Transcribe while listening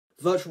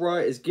Virtual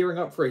Riot is gearing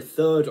up for a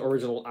third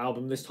original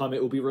album. This time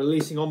it will be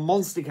releasing on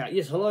Monster Cat.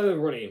 Yes, hello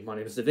everybody, my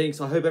name is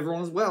Vinks. I hope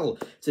everyone is well.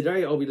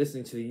 Today I'll be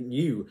listening to the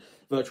new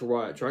Virtual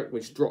Riot track,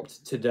 which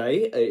dropped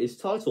today. It is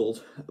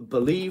titled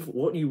Believe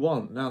What You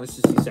Want. Now, this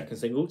is the second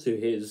single to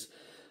his,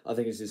 I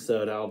think it's his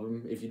third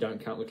album, if you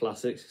don't count the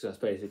classics, because that's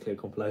basically a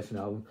compilation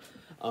album.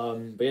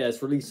 But yeah,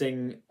 it's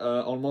releasing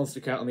on Monster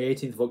Cat on the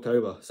 18th of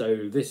October.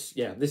 So this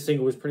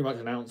single was pretty much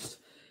announced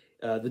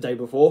the day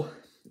before.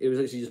 It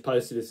was actually just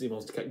posted as the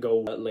Monster Cat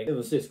Gold link in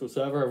the Discord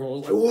server. Everyone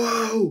was like,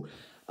 whoa!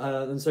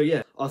 And so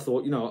yeah, I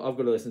thought, you know, I've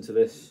got to listen to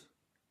this.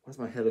 Why's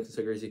my hair looking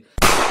so greasy?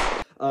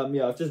 Yeah,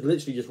 I've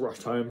literally just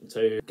rushed home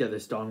to get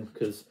this done,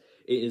 because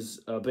it is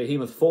a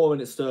behemoth 4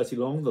 minutes 30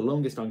 long, the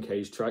longest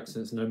uncaged track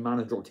since No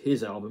Manor dropped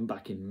his album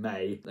back in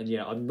May. And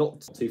yeah, I'm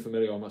not too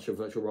familiar on much of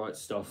Virtual Riot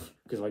stuff,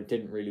 because I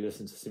didn't really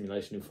listen to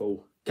Simulation in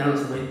full.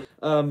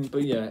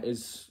 But yeah,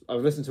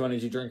 I've listened to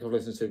Energy Drink, I've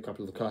listened to a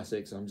couple of the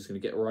classics, and I'm just going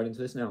to get right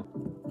into this now.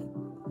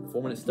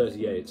 4 minutes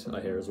 38,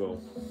 I hear as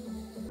well.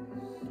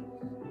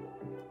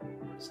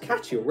 It's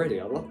catchy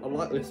already, I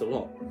like this a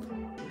lot.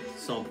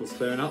 Samples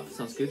clearing up,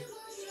 sounds good.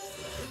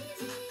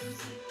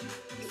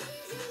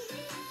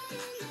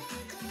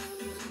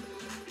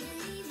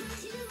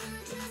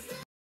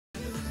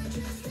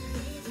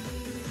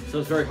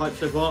 Sounds very hyped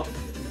so far,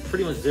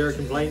 pretty much zero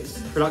complaints.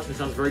 Production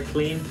sounds very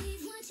clean.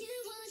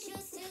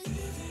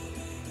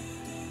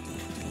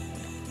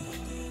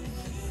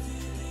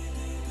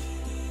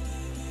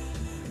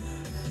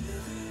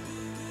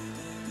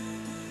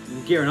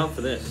 I'm gearing up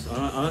for this.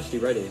 I'm actually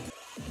ready.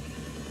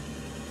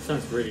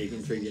 Sounds really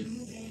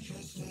intriguing.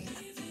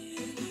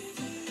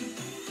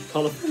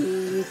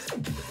 Colourful.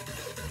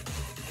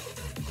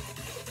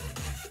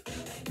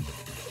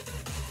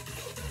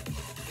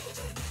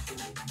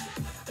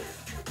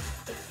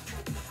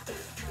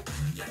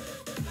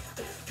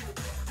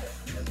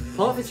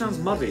 Part of it sounds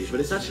muddy, but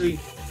it's actually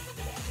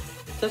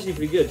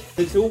pretty good.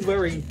 It's all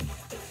very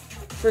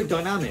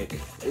dynamic.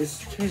 It's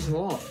changing a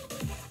lot.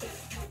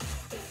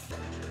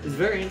 It's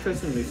very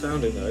interestingly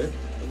sounding though.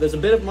 There's a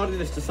bit of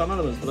muddiness to some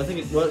elements, but I think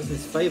it works in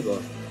its favour.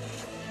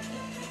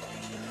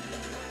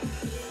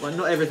 Like,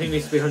 not everything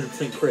needs to be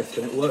 100% crisp,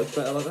 and it works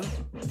better like that.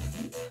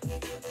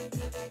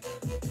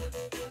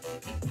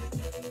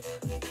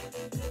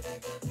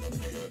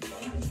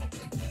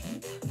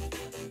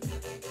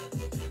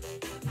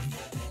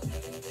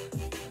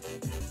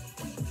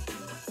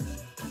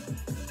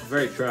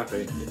 Very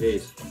trappy,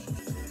 indeed.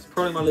 It's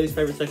probably my least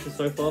favourite section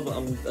so far, but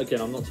I'm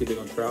not too big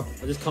on trap.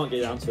 I just can't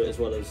get down to it as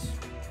well as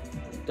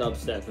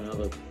dubstep and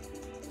other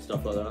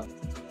stuff like that.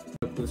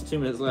 There's 2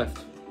 minutes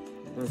left.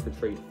 I'm for a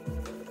treat.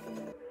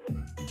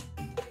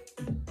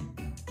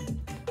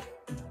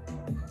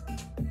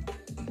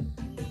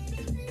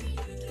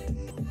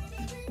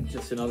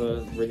 Just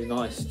another really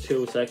nice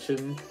chill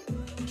section.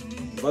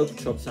 Vocal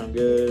chops sound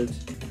good.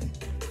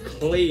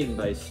 Clean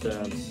bass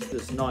stabs.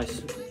 This nice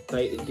deep.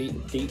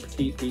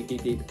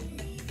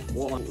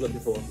 What am I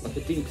looking for? Like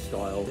a deep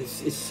style.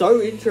 It's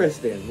so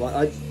interesting.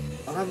 Like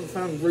I haven't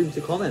found room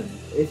to comment.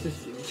 It's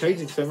just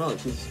changing so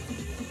much.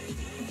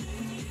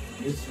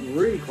 It's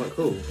really quite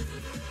cool.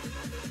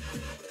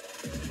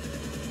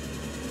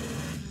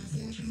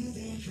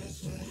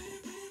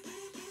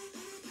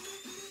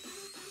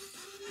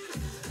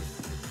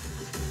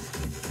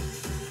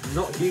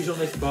 Not huge on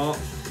this part.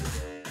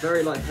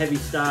 Very like heavy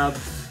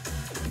stabs.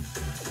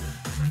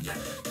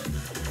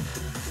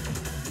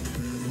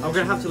 I'm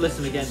gonna have to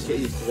listen again to get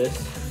used to this.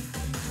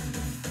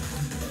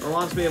 It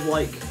reminds me of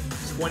like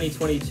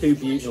 2022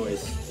 Butte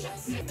noise.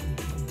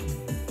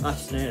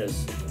 That's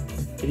snares.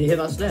 Can you hear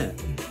that snare?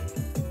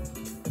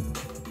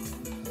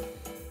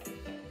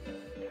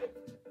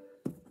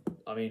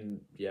 I mean,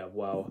 yeah,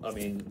 wow. I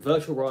mean,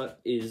 Virtual Riot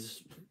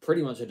is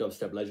pretty much a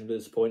dubstep legend at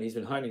this point. He's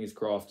been honing his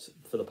craft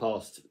for the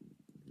past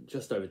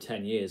just over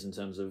 10 years in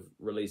terms of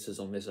releases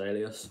on this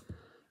alias,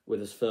 with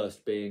his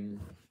first being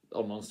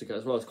on Monster Cat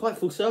as well. It's quite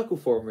full circle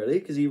for him really,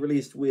 because he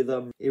released with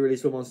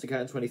Monster Cat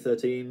in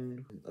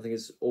 2013. I think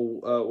it's all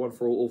One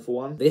for All for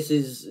One. This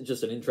is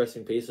just an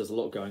interesting piece. There's a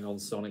lot going on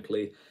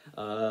sonically.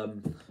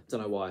 Don't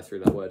know why I threw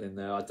that word in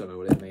there. I don't know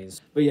what it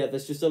means. But yeah,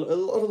 there's just a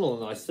lot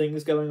of nice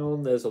things going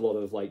on. There's a lot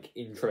of like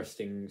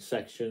interesting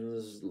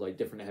sections, like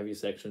different heavy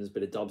sections,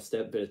 bit of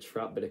dubstep, bit of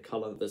trap, bit of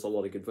colour. There's a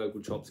lot of good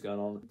vocal chops going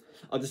on.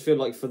 I just feel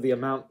like for the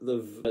amount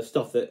of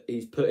stuff that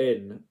he's put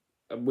in,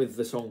 with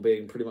the song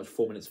being pretty much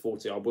 4 minutes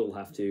 40, I will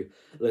have to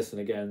listen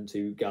again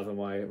to gather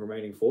my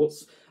remaining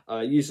thoughts.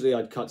 Usually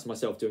I'd cut to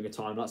myself doing a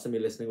time-lapse and me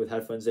listening with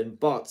headphones in,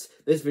 but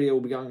this video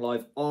will be going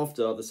live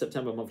after the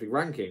September monthly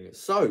ranking.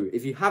 So,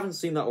 if you haven't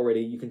seen that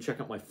already, you can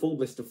check out my full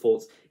list of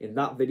thoughts in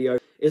that video.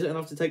 Is it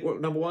enough to take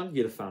number one?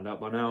 You'd have found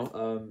out by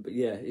now. But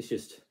yeah, it's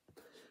just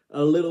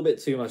a little bit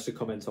too much to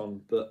comment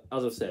on. But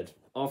as I've said,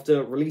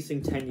 after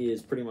releasing 10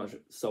 years pretty much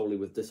solely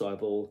with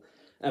Disciple,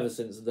 ever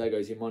since There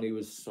Goes Your Money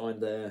was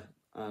signed there,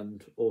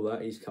 and all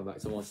that, he's come back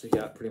to Monster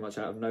Cat pretty much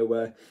out of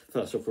nowhere.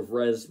 First off with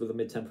Rez with a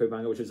mid-tempo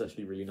banger, which was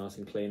actually really nice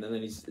and clean, and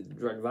then he's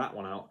dragged that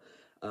one out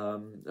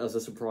as a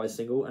surprise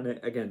single. And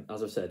it, again,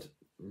 as I've said,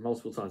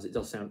 multiple times, it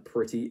does sound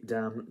pretty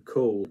damn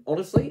cool.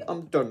 Honestly,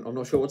 I'm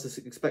not sure what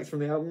to expect from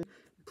the album.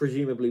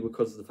 Presumably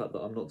because of the fact that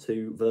I'm not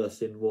too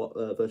versed in what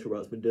Virtual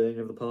Riot's been doing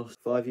over the past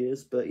 5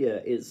 years. But yeah,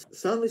 it's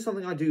certainly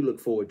something I do look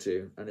forward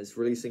to, and it's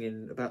releasing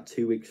in about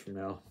 2 weeks from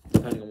now,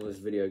 depending on when this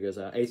video goes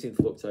out. 18th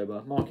of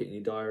October. Mark it in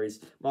your diaries,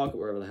 mark it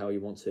wherever the hell you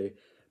want to.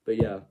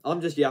 But yeah, I'm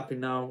just yapping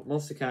now.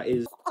 Monster Cat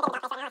is...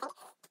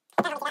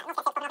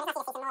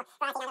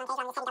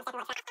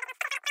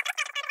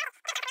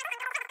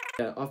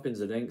 Yeah, I've been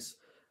Zadinks.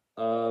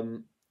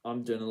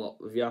 I'm doing a lot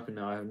of yapping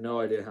now. I have no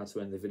idea how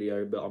to end the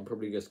video, but I'm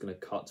probably just going to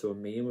cut to a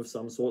meme of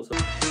some sort.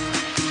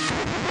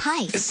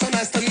 Hi. It's so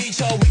nice to meet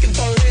y'all. We can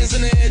throw hands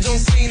in the air, John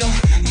Cena.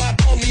 Might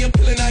pop me a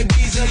pill and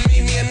Ibiza.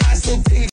 Meet me a nice little thing.